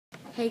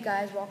Hey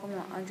guys, welcome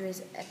to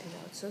Andre's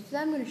episode. So today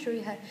I'm going to show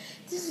you how.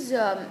 This is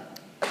a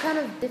kind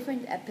of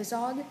different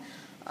episode.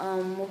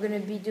 We're going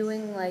to be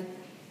doing like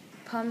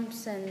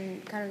pumps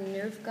and kind of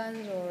Nerf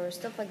guns or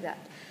stuff like that.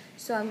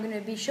 So I'm going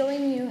to be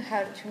showing you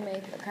how to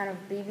make a kind of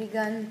BB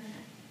gun,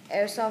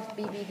 airsoft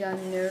BB gun,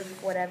 Nerf,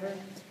 whatever,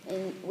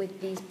 with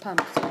these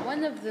pumps. So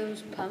one of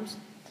those pumps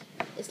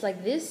is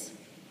like this,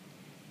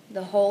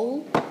 the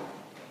hole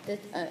that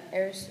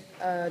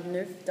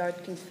Nerf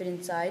dart can fit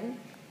inside,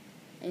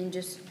 and you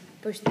just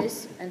push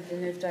this and the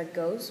Nerf dart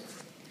goes.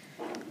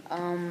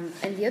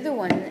 And the other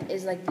one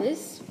is like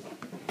this,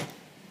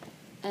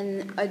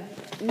 and a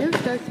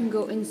Nerf dart can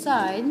go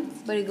inside,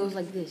 but it goes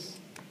like this.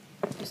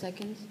 2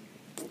 seconds,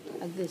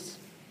 like this.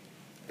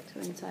 So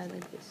inside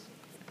like this.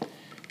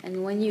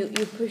 And when you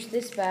push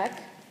this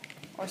back,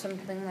 or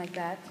something like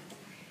that,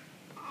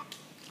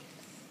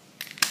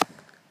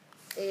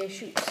 it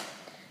shoots.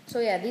 So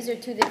yeah, these are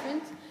two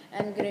different.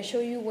 I'm going to show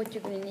you what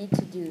you're going to need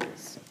to do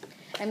this.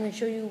 I'm going to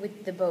show you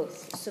with the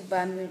both. So, but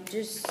I'm going to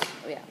just,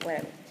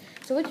 whatever.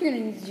 So what you're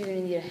going to need is you're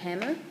going to need a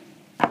hammer.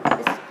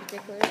 This is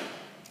particular,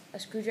 a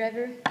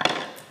screwdriver.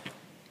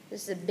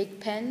 This is a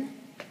big pen.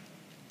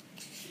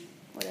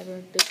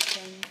 Whatever, big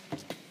pen.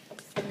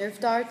 A Nerf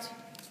dart.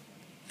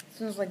 It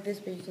sounds like this,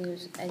 but you can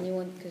use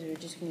anyone because we're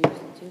just going to use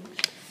the two.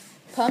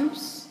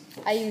 Pumps.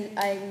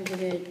 I'm going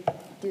to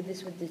do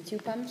this with the two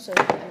pumps, so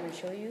I'm going to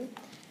show you.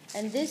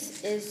 And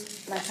this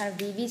is my kind of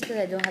BBs because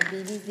I don't have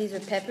BBs. These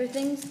are pepper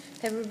things,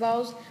 pepper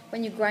balls.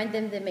 When you grind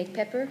them, they make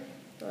pepper,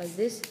 like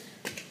this.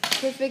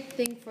 Perfect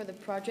thing for the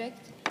project.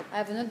 I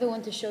have another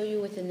one to show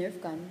you with a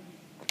Nerf gun.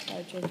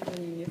 Nerf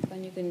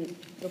gun. You can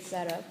look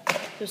that up.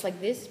 Just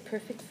like this,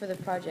 perfect for the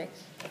project.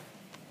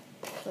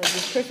 So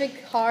it's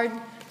perfect, hard,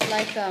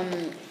 like a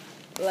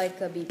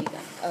BB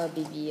gun, a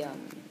BB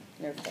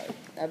Nerf dart,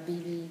 a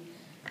BB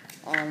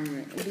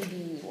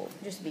well,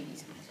 just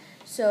BBs.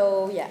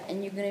 So yeah,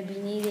 and you're going to be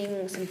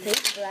needing some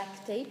tape,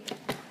 black tape.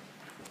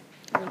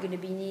 And you're going to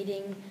be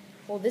needing,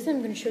 well, this I'm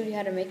going to show you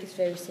how to make. It's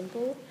very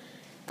simple.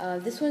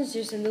 This one's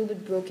just a little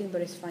bit broken,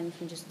 but it's fine. You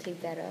can just tape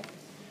that up.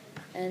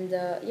 And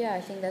yeah,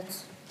 I think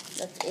that's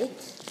it.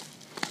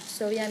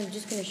 So yeah, I'm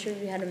just going to show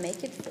you how to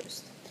make it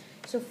first.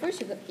 So first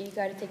you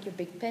got to take your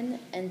big pen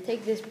and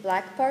take this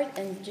black part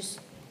and just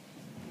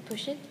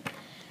push it.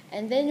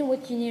 And then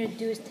what you need to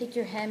do is take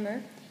your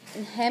hammer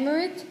and hammer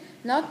it.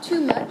 Not too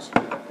much,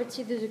 but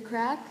see there's a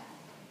crack.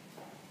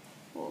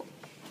 Whoa.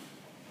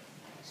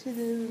 See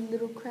the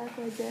little crack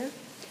right there?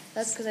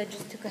 That's because I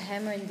just took a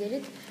hammer and did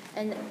it,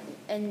 and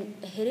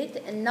hit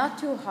it, and not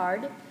too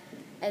hard.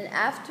 And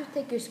after,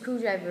 take your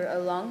screwdriver, a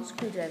long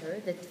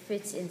screwdriver that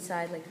fits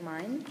inside like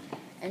mine,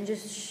 and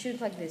just shoot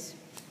like this.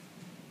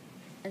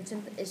 And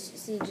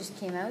see, it just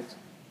came out.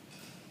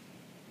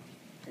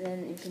 And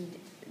then you can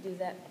do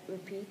that,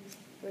 repeat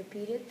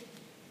it,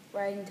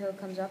 right until it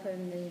comes up,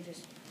 and then you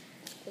just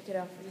take it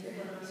off with your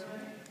hands.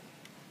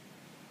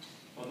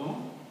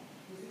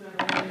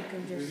 And you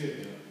can just...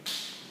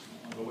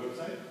 On the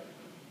website?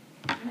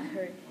 I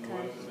heard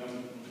kind of...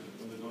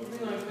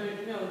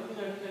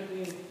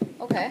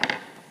 Okay.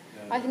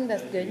 I think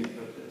that's good.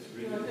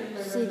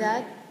 See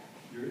that?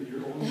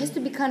 It has to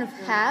be kind of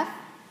half.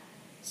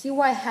 See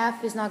why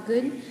half is not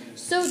good?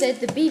 So that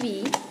the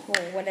BB,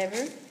 or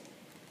whatever,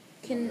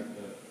 can...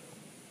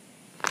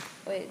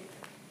 Wait.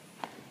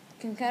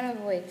 Can kind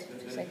of... Wait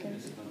 2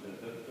 seconds.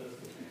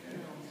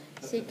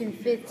 So it can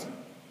fit,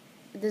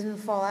 it doesn't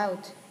fall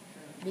out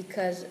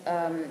because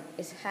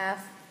it's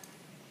half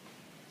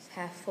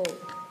full.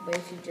 But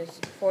if you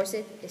just force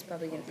it, it's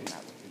probably going to come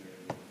out.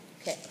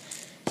 Okay,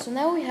 so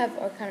now we have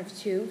our kind of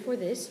two for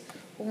this.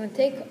 We're going to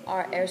take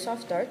our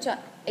airsoft dart. So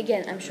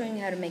again, I'm showing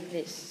you how to make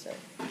this. So,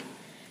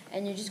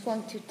 and you're just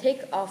going to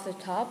take off the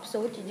top. So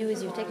what you do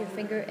is you take your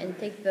finger and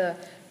take the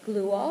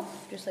glue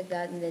off, just like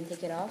that, and then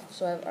take it off.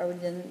 So I've already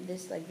done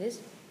this like this.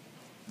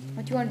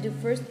 What you want to do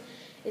first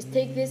is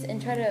take this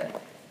and try to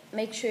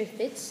make sure it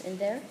fits in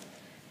there.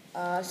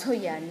 So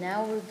yeah,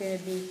 now we're going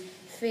to be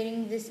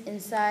fitting this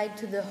inside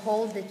to the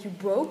hole that you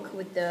broke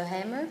with the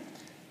hammer.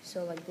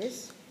 So like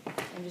this.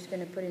 I'm just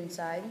going to put it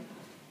inside.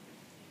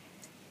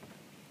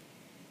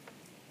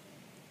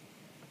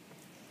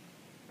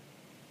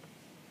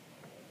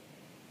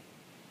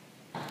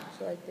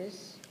 So like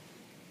this.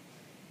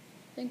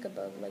 Think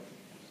about like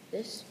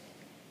this.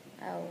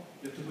 Ow.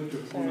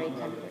 Sorry,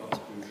 kind of hurts.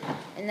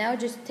 And now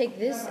just take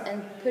this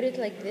and put it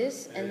like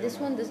this, and this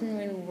one doesn't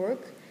really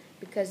work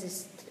because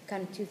it's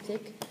kind of too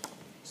thick.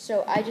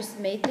 So I just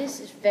made this.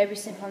 It's very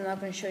simple. I'm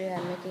not going to show you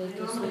how to make it.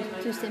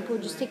 It's too simple.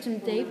 Just take some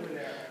tape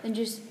and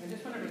just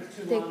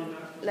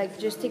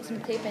take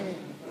some tape and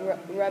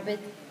rub it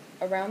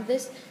around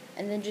this,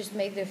 and then just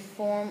make the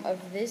form of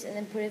this, and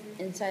then put it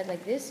inside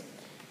like this,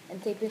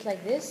 and tape it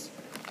like this.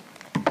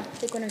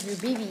 Take one of your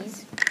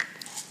BBs.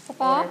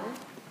 Papa?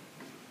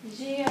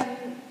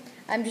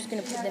 I'm just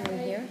going to put them in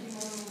here.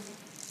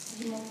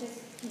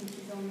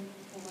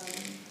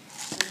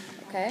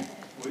 Okay?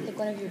 Take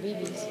one of your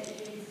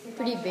BBs.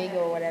 Pretty big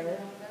or whatever.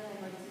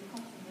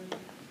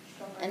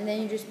 And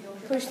then you just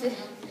push this.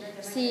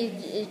 See,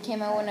 it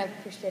came out when I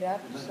pushed it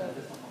up, so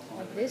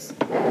like this.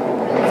 Put it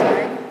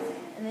inside,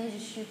 and then you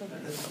just shoot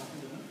like this.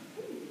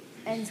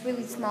 And it's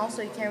really small,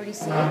 so you can't really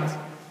see it.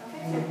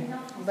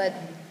 But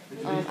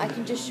I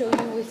can just show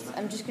you with.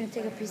 I'm just gonna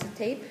take a piece of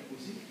tape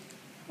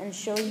and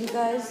show you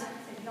guys.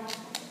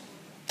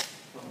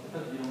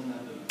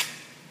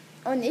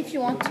 Oh, and if you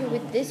want to,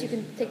 with this, you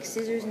can take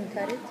scissors and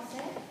cut it.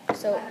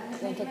 So you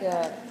can take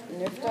a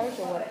Nerf dart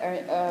or what,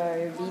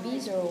 or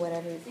BBs or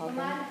whatever you call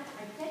them.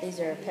 These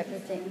are pepper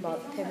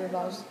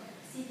balls.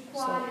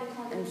 So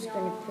I'm just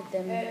going to put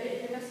them. I'm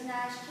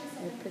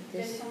going to put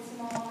this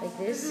like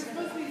this. There's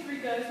supposed to be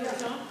 3 guys on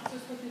top.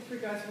 There's supposed to be 3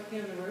 guys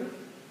working on the roof.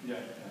 Yeah.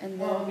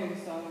 And Oh, then okay,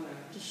 so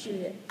just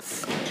shoot it.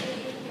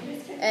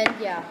 And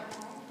yeah,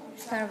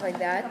 it's kind of like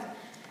that.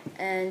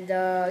 And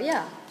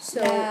yeah,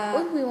 so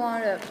what we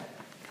want to.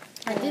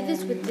 I did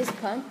this with this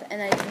pump,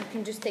 and you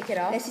can just take it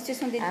off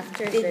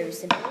after. It's very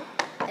simple.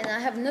 And I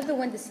have another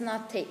one that's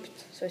not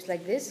taped, so it's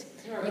like this.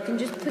 You can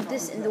just put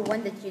this in the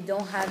one that you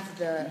don't have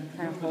the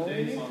kind of hole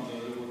in it.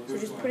 So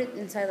just put it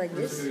inside like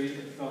this.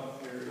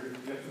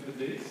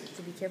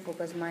 To be careful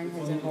because mine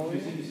has a hole in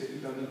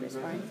it. That's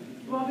fine.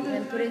 And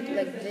then put it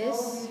like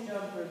this.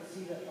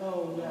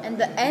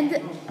 And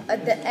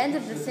at the end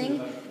of the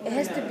thing, it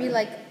has to be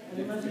like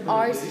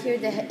ours here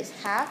that is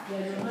half,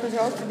 because or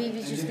else the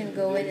baby's just gonna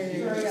go in and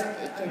then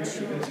it can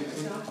shoot.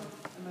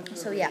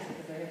 So yeah,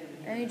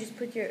 and you just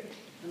put your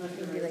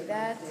be like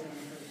that.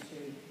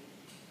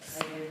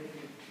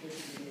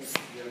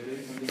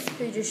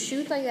 So you just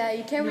shoot like that.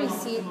 You can't really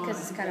see it because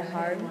it's kind of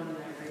hard,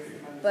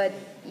 but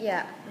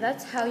yeah,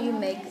 that's how you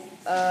make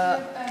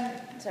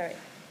sorry.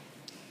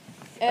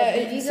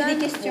 C'est des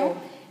questions.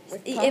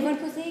 Et elles vont le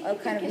poser. A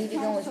kind of BB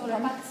gun with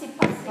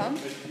pump.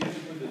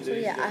 So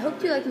yeah, I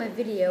hope you like my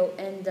video,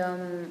 and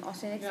I'll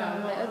see you next time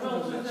on my other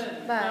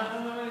videos. Bye.